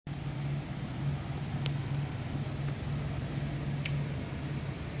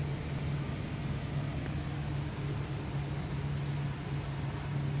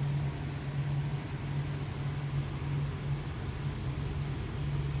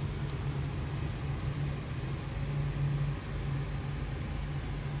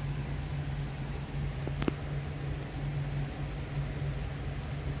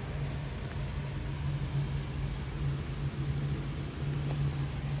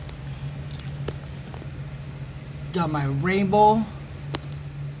got my rainbow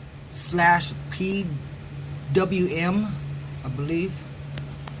slash PWM, I believe.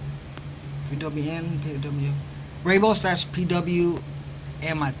 PWM. Rainbow slash PWM,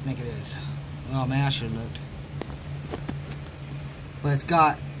 I think it is. Oh man, I should have looked. But it's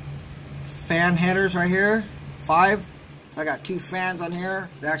got fan headers right here, 5. So I got 2 fans on here.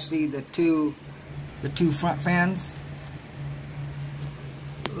 Actually, the two front fans.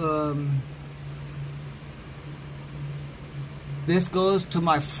 This goes to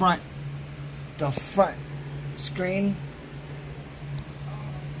my the front screen.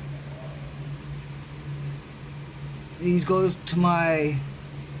 These goes to my,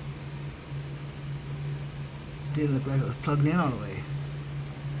 didn't look like it was plugged in all the way.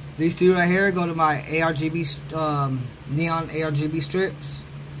 These 2 right here go to my ARGB, neon ARGB strips.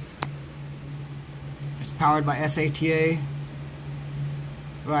 It's powered by SATA.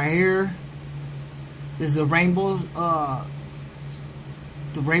 Right here is the rainbow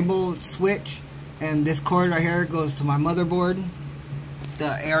switch, and this cord right here goes to my motherboard, the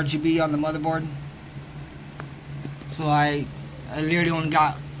ARGB on the motherboard. So I literally only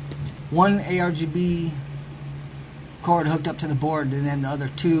got 1 ARGB cord hooked up to the board, and then the other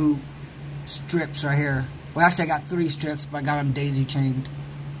 2 strips right here. Well, actually I got 3 strips, but I got them daisy chained.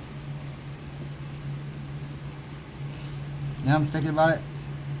 Now I'm thinking about it.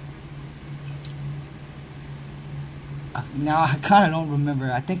 Now I kind of don't remember.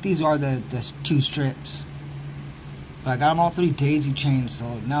 I think these are the 2 strips, but I got them all 3 daisy chained,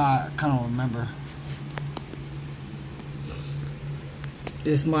 so now I kind of don't remember.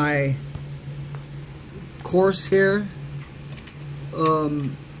 This is my CORSAIR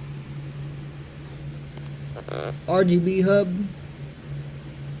RGB hub.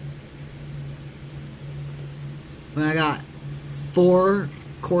 And I got 4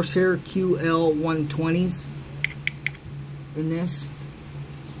 CORSAIR QL120s in this.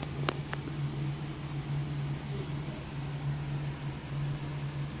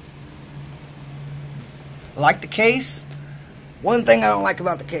 I like the case. One thing I don't like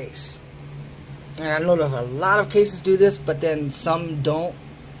about the case, and I know there's a lot of cases do this, but then some don't,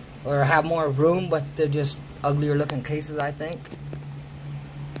 or have more room, but they're just uglier looking cases, I think.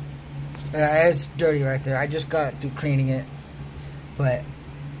 It's dirty right there. I just got through cleaning it, but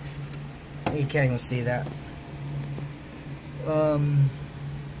you can't even see that. I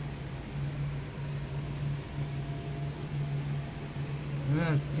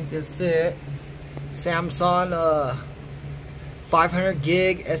think that's it. Samsung 500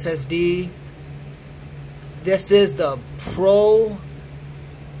 gig SSD. This is the Pro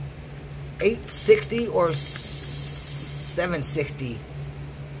 860 or 760.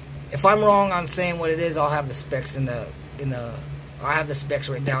 If I'm wrong on saying what it is, I'll have the specs I'll have the specs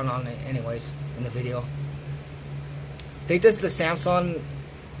written down on it anyways in the video. I think this is the Samsung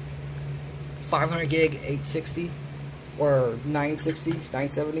 500 gig 860 or 960,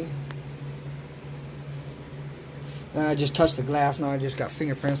 970. I just touched the glass, now I just got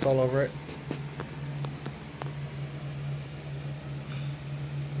fingerprints all over it.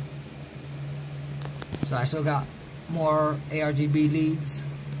 So I still got more ARGB leads.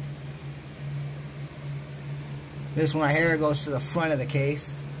 This one right here goes to the front of the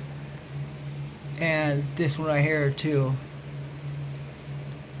case. And this one right here too.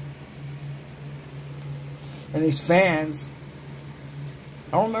 And these fans,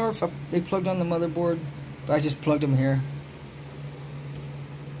 I don't remember if they plugged on the motherboard, but I just plugged them here.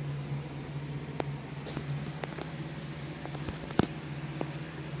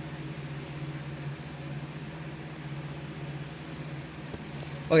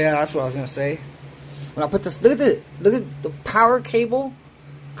 Oh yeah, that's what I was gonna say. When I put this, look at the power cable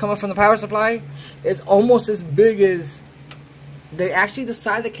coming from the power supply. It's almost as big as actually the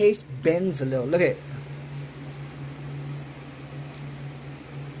side of the case bends a little. Look at it.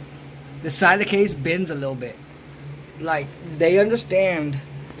 The side of the case bends a little bit. Like, they understand.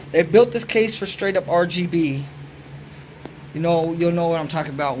 They built this case for straight up RGB. You know, you'll know what I'm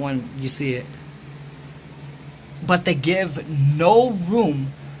talking about when you see it. But they give no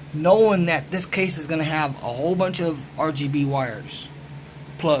room, knowing that this case is going to have a whole bunch of RGB wires,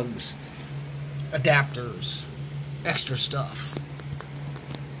 plugs, adapters, extra stuff.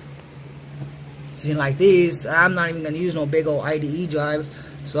 See, like these, I'm not even going to use no big old IDE drive.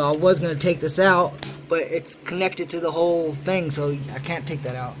 So I was going to take this out, but it's connected to the whole thing, so I can't take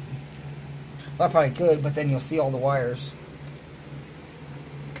that out. Well, I probably could, but then you'll see all the wires.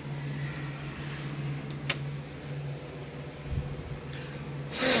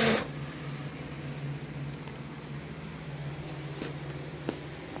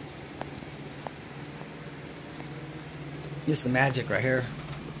 Here's the magic right here.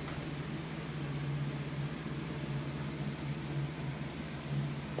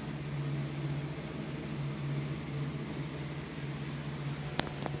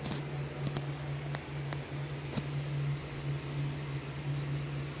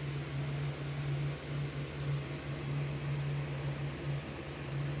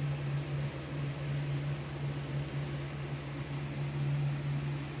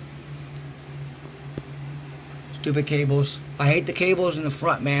 Stupid cables. I hate the cables in the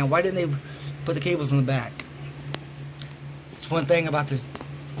front, man. Why didn't they put the cables in the back? It's one thing about these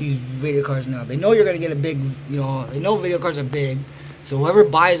video cards now. They know you're gonna get a big, you know, they know video cards are big, so whoever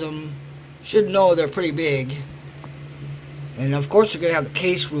buys them should know they're pretty big. And of course you're gonna have the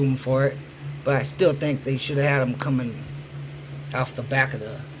case room for it, but I still think they should have had them coming off the back of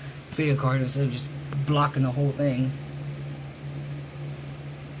the video card instead of just blocking the whole thing.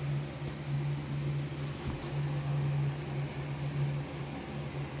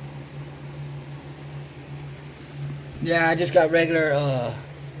 Yeah, I just got regular,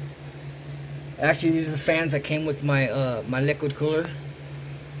 actually these are the fans that came with my, my liquid cooler.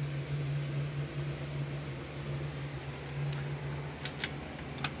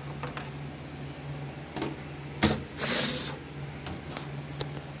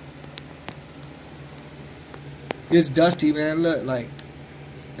 It's dusty, man, look, like,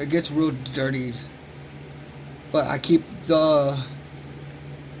 it gets real dirty. But I keep the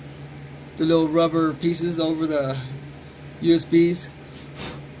little rubber pieces over the USBs,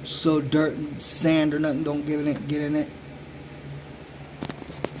 so dirt and sand or nothing don't get in it.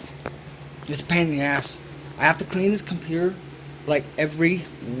 It's a pain in the ass. I have to clean this computer like every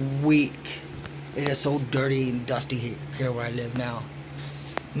week. It is so dirty and dusty here where I live now.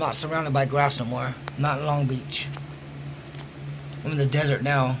 I'm not surrounded by grass no more. I'm not in Long Beach. I'm in the desert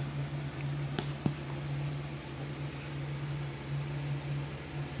now.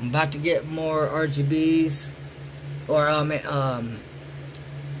 I'm about to get more RGBs. Or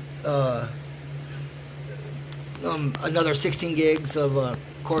another 16 gigs of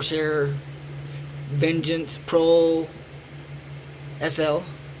Corsair Vengeance Pro SL. I'm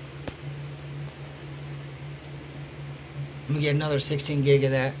gonna get another 16 gig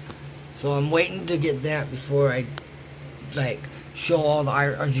of that. So I'm waiting to get that before I like show all the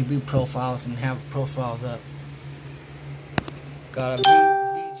RGB profiles and have profiles up. Got a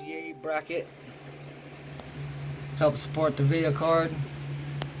VGA bracket. Help support the video card.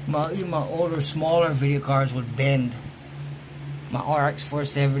 Even my older, smaller video cards would bend. My RX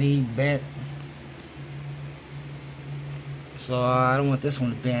 470 bent. So I don't want this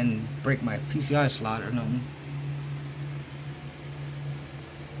one to bend, break my PCIe slot or nothing.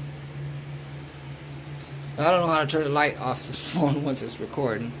 I don't know how to turn the light off this phone once it's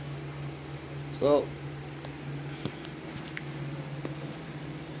recording. So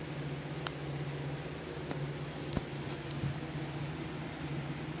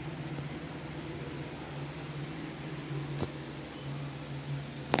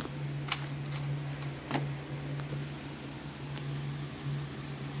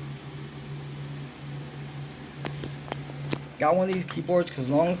got one of these keyboards because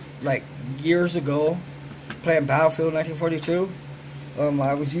like years ago, playing Battlefield 1942,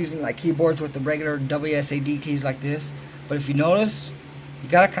 I was using like keyboards with the regular WSAD keys like this. But if you notice, you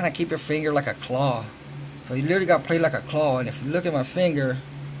gotta kind of keep your finger like a claw. So you literally gotta play like a claw. And if you look at my finger,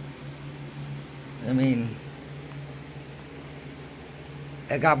 I mean,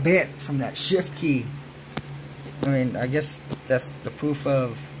 it got bent from that shift key. I mean, I guess that's the proof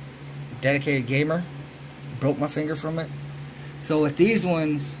of dedicated gamer. Broke my finger from it. So with these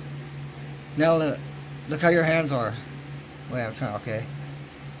ones, now look how your hands are. Wait, I'm trying, okay.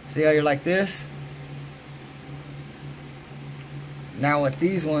 See how you're like this? Now with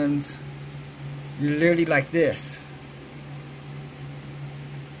these ones, you're literally like this.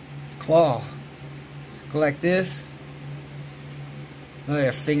 It's claw. Go like this. Oh,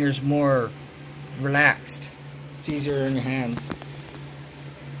 your finger's more relaxed. It's easier in your hands.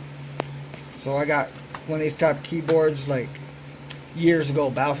 So I got one of these type of keyboards like years ago,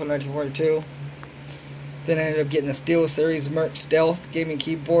 Battlefield 1942. Then I ended up getting a SteelSeries Merc Stealth gaming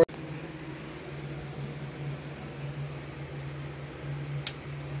keyboard.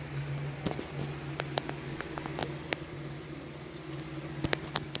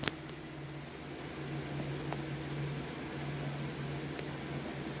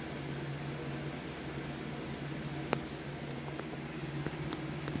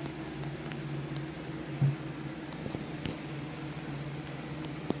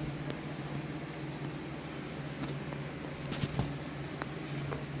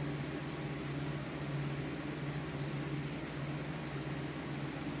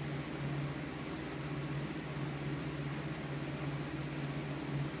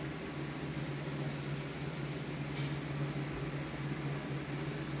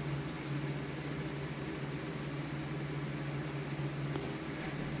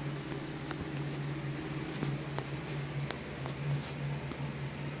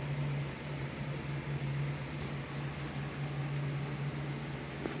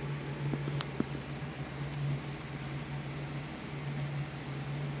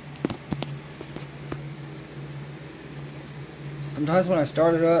 Sometimes when I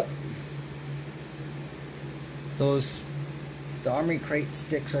start it up, the army crate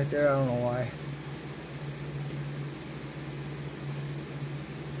sticks right there. I don't know why.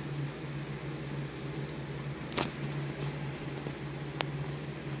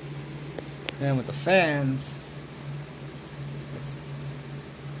 And with the fans, it's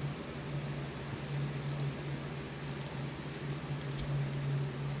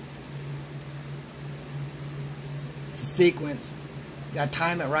a sequence. You gotta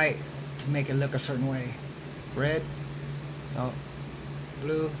time it right to make it look a certain way. Red, no,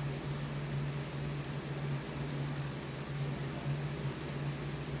 blue.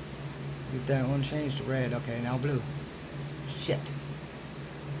 Get that one changed to red. Okay, now blue. Shit.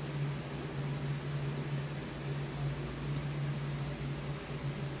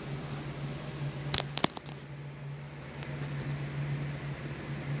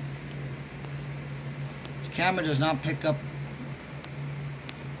 Camera does not pick up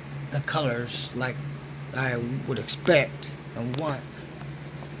the colors like I would expect and want.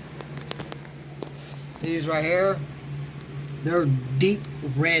 These right here, they're deep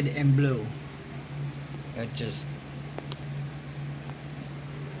red and blue. It just,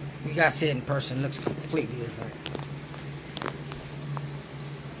 you gotta see it in person. It looks completely different.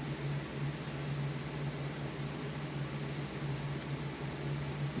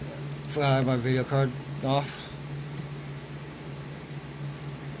 Forgot I have my video card off.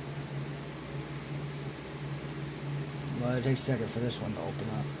 Well, it takes a second for this one to open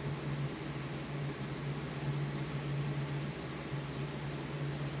up.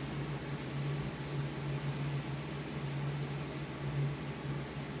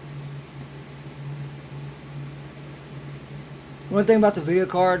 One thing about the video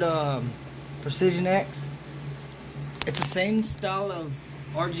card, Precision X, it's the same style of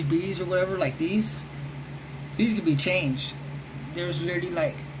RGBs or whatever, like these. These can be changed. There's literally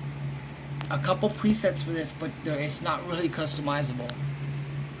like a couple presets for this, but it's not really customizable.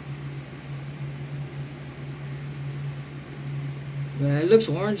 It looks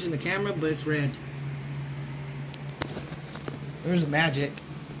orange in the camera, but it's red. There's the magic.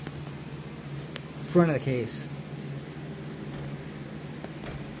 Front of the case.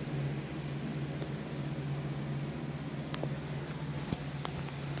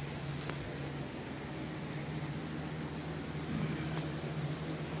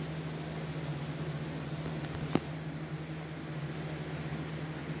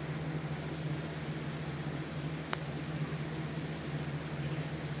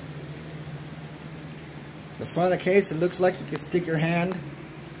 The front of the case, it looks like you can stick your hand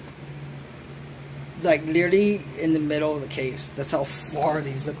like literally in the middle of the case. That's how far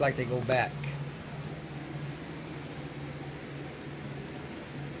these look like they go back.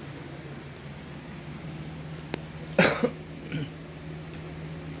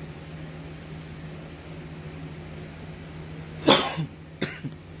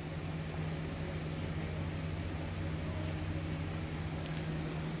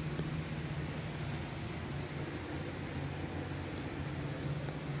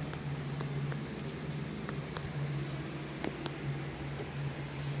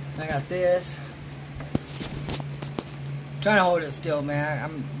 I got this. I'm trying to hold it still, man.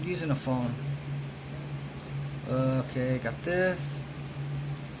 I'm using a phone. Okay, got this.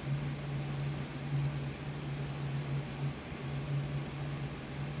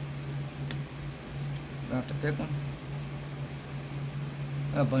 Do I have to pick one?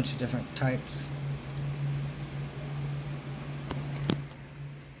 A bunch of different types.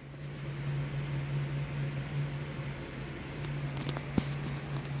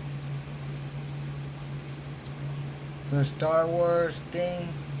 The Star Wars thing.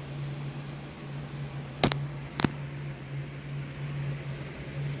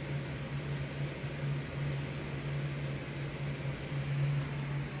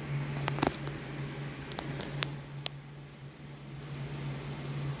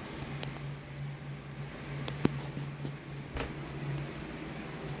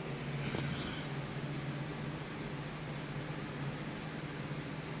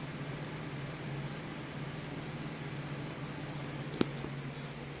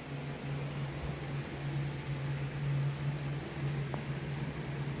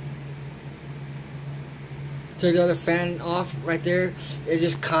 Take the other fan off right there. It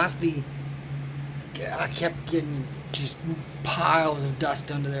just constantly, I kept getting just piles of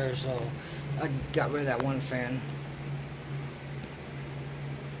dust under there, so I got rid of that one fan.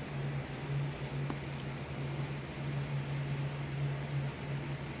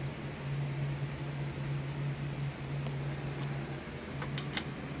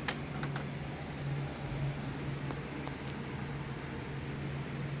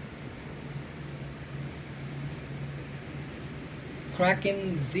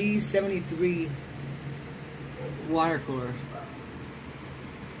 Kraken Z73 water cooler.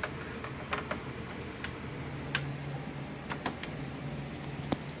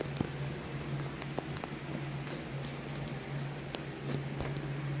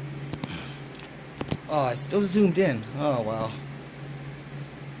 Oh, it's still zoomed in. Oh, wow.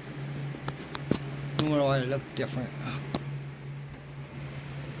 I wonder why it looked different.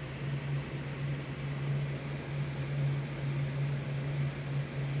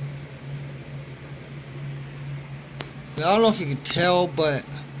 I don't know if you can tell, but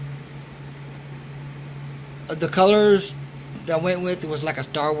the colors that I went with, it was like a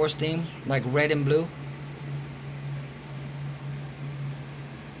Star Wars theme, like red and blue.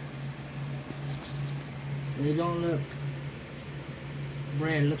 They don't look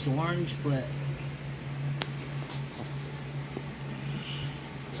red, it looks orange, but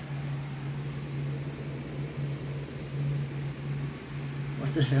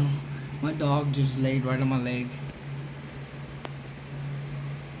what the hell? My dog just laid right on my leg.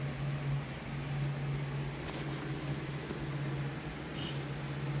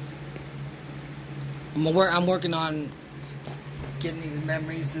 I'm working on getting these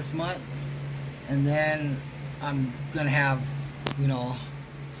memories this month, and then I'm gonna have, you know,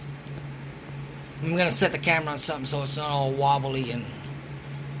 I'm gonna set the camera on something so it's not all wobbly, and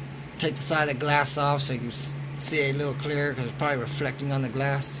take the side of the glass off so you can see it a little clearer because it's probably reflecting on the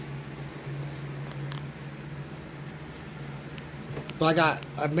glass. But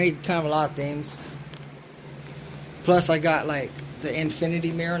I've made kind of a lot of things. Plus I got like the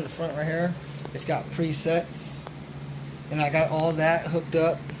infinity mirror in the front right here. It's got presets, and I got all that hooked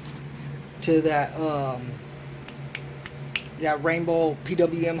up to that that rainbow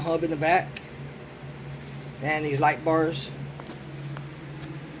PWM hub in the back, and these light bars.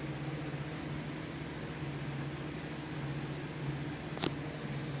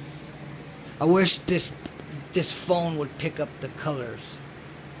 I wish this phone would pick up the colors.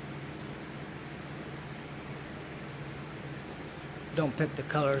 Don't pick the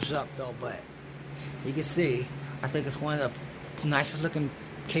colors up though, but you can see, I think it's one of the nicest looking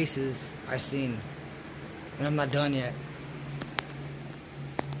cases I've seen, and I'm not done yet.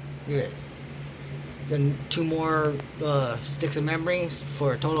 Good. Then 2 more sticks of memory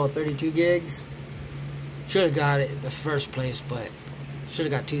for a total of 32 gigs. Should have got it in the first place, but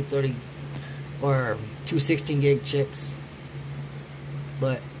should have got 2 16 gig chips,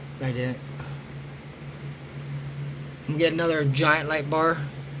 but I didn't. I'm gonna get another giant light bar.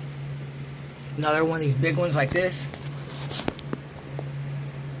 Another one of these big ones like this.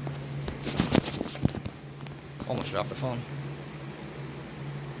 Almost dropped the phone.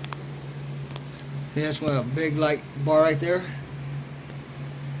 See, that's one, a big light bar right there.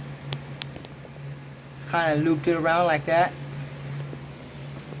 Kind of looped it around like that.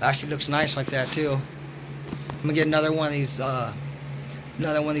 Actually looks nice like that too. I'm gonna get another one of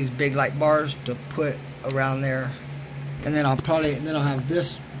these big light bars to put around there, and then I'll have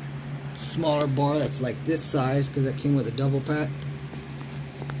this smaller bar that's like this size because it came with a double pack.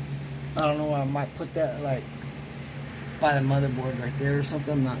 I don't know, I might put that like by the motherboard right there or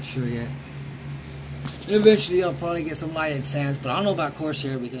something. I'm not sure yet. Eventually I'll probably get some lighted fans, but I don't know about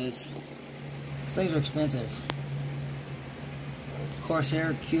CORSAIR because these things are expensive.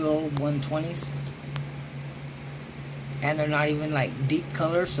 CORSAIR QL120s, and they're not even like deep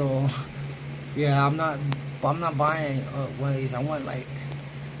color, so yeah, I'm not buying one of these. I want like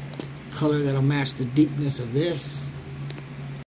color that'll match the deepness of this.